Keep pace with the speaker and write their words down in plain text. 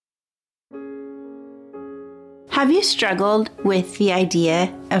Have you struggled with the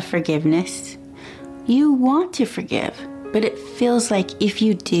idea of forgiveness? You want to forgive, but it feels like if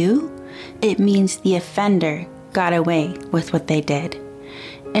you do, it means the offender got away with what they did.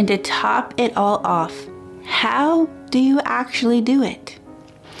 And to top it all off, how do you actually do it?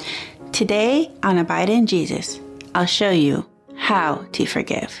 Today on Abide in Jesus, I'll show you how to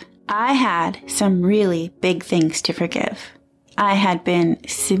forgive. I had some really big things to forgive. I had been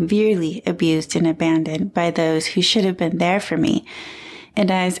severely abused and abandoned by those who should have been there for me.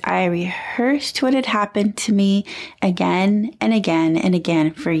 And as I rehearsed what had happened to me again and again and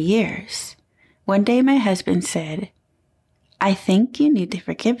again for years, one day my husband said, "I think you need to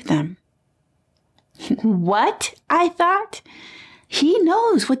forgive them." What? I thought. He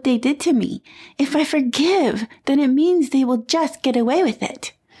knows what they did to me. If I forgive, then it means they will just get away with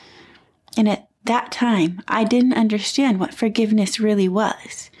it. And at that time, I didn't understand what forgiveness really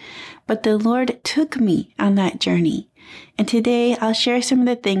was. But the Lord took me on that journey. And today I'll share some of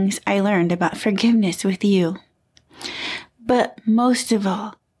the things I learned about forgiveness with you. But most of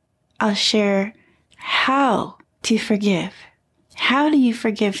all, I'll share how to forgive. How do you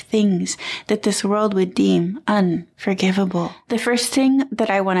forgive things that this world would deem unforgivable? The first thing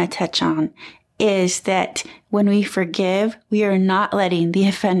that I want to touch on is that when we forgive, we are not letting the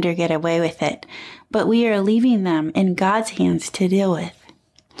offender get away with it, but we are leaving them in God's hands to deal with.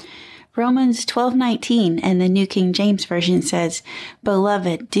 Romans 12:19 and the New King James Version says,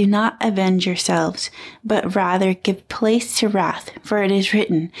 "Beloved, do not avenge yourselves, but rather give place to wrath, for it is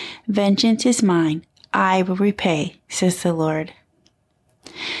written, 'Vengeance is mine, I will repay,' says the Lord."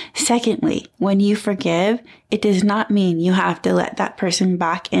 Secondly, when you forgive, it does not mean you have to let that person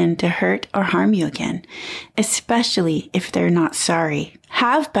back in to hurt or harm you again, especially if they're not sorry.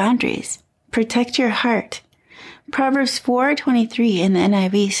 Have boundaries. Protect your heart. Proverbs 4:23 in the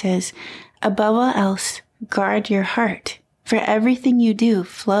NIV says, "Above all else, guard your heart, for everything you do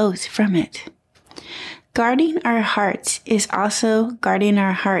flows from it." Guarding our hearts is also guarding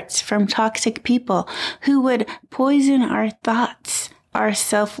our hearts from toxic people who would poison our thoughts, our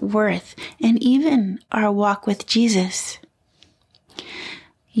self-worth, and even our walk with Jesus.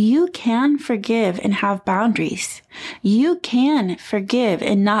 You can forgive and have boundaries. You can forgive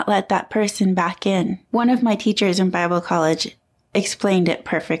and not let that person back in. One of my teachers in Bible college explained it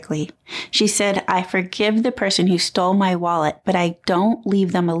perfectly. She said, "I forgive the person who stole my wallet, but I don't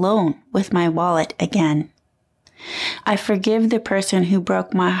leave them alone with my wallet again. I forgive the person who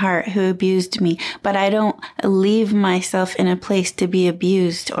broke my heart, who abused me, but I don't leave myself in a place to be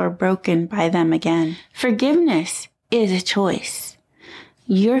abused or broken by them again." Forgiveness is a choice.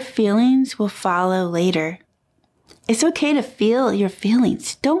 Your feelings will follow later. It's okay to feel your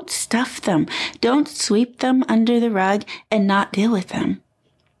feelings. Don't stuff them. Don't sweep them under the rug and not deal with them.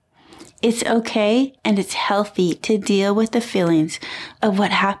 It's okay and it's healthy to deal with the feelings of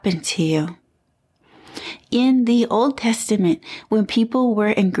what happened to you. In the Old Testament, when people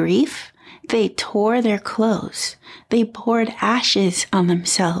were in grief, they tore their clothes. They poured ashes on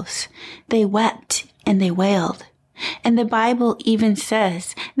themselves. They wept and they wailed. And the Bible even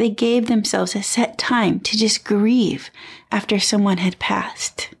says they gave themselves a set time to just grieve after someone had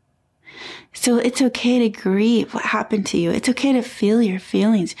passed. So it's okay to grieve what happened to you. It's okay to feel your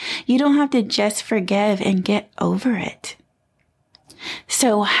feelings. You don't have to just forgive and get over it.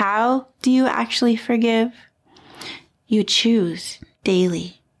 So how do you actually forgive? You choose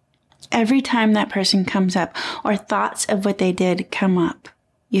daily. Every time that person comes up or thoughts of what they did come up,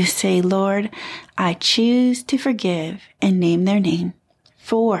 you say, "Lord, I choose to forgive," and name their name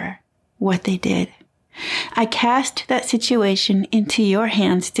for what they did. I cast that situation into your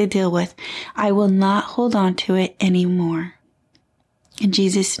hands to deal with. I will not hold on to it anymore. In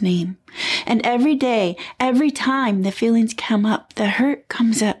Jesus' name. And every day, every time the feelings come up, the hurt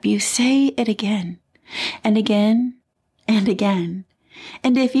comes up, you say it again and again and again.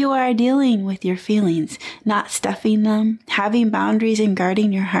 And if you are dealing with your feelings, not stuffing them, having boundaries and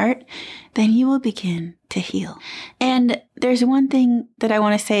guarding your heart, then you will begin to heal. And there's one thing that I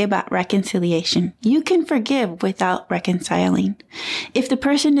want to say about reconciliation. You can forgive without reconciling. If the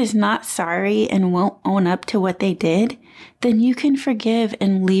person is not sorry and won't own up to what they did, then you can forgive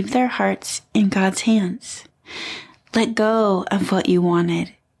and leave their hearts in God's hands. Let go of what you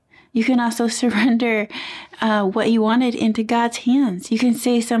wanted. You can also surrender what you wanted into God's hands. You can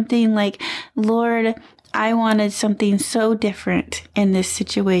say something like, "Lord, I wanted something so different in this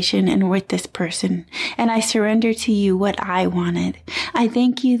situation and with this person, and I surrender to you what I wanted. I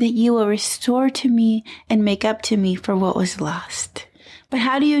thank you that you will restore to me and make up to me for what was lost." But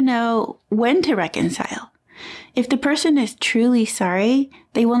how do you know when to reconcile? If the person is truly sorry,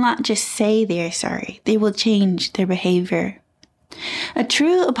 they will not just say they are sorry. They will change their behavior. A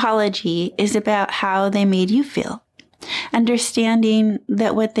true apology is about how they made you feel, understanding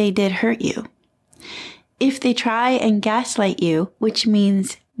that what they did hurt you. If they try and gaslight you, which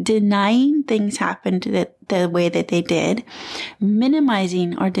means denying things happened the way that they did,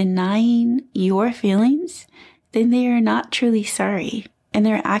 minimizing or denying your feelings, then they are not truly sorry and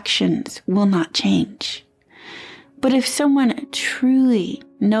their actions will not change. But if someone truly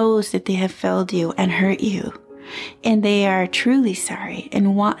knows that they have failed you and hurt you, and they are truly sorry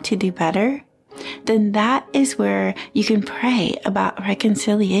and want to do better, then that is where you can pray about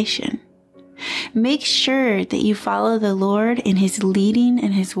reconciliation. Make sure that you follow the Lord in His leading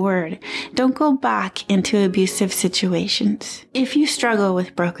and His word. Don't go back into abusive situations. If you struggle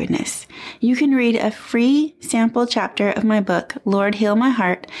with brokenness, you can read a free sample chapter of my book, Lord Heal My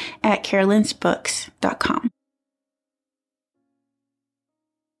Heart, at carolinsbooks.com.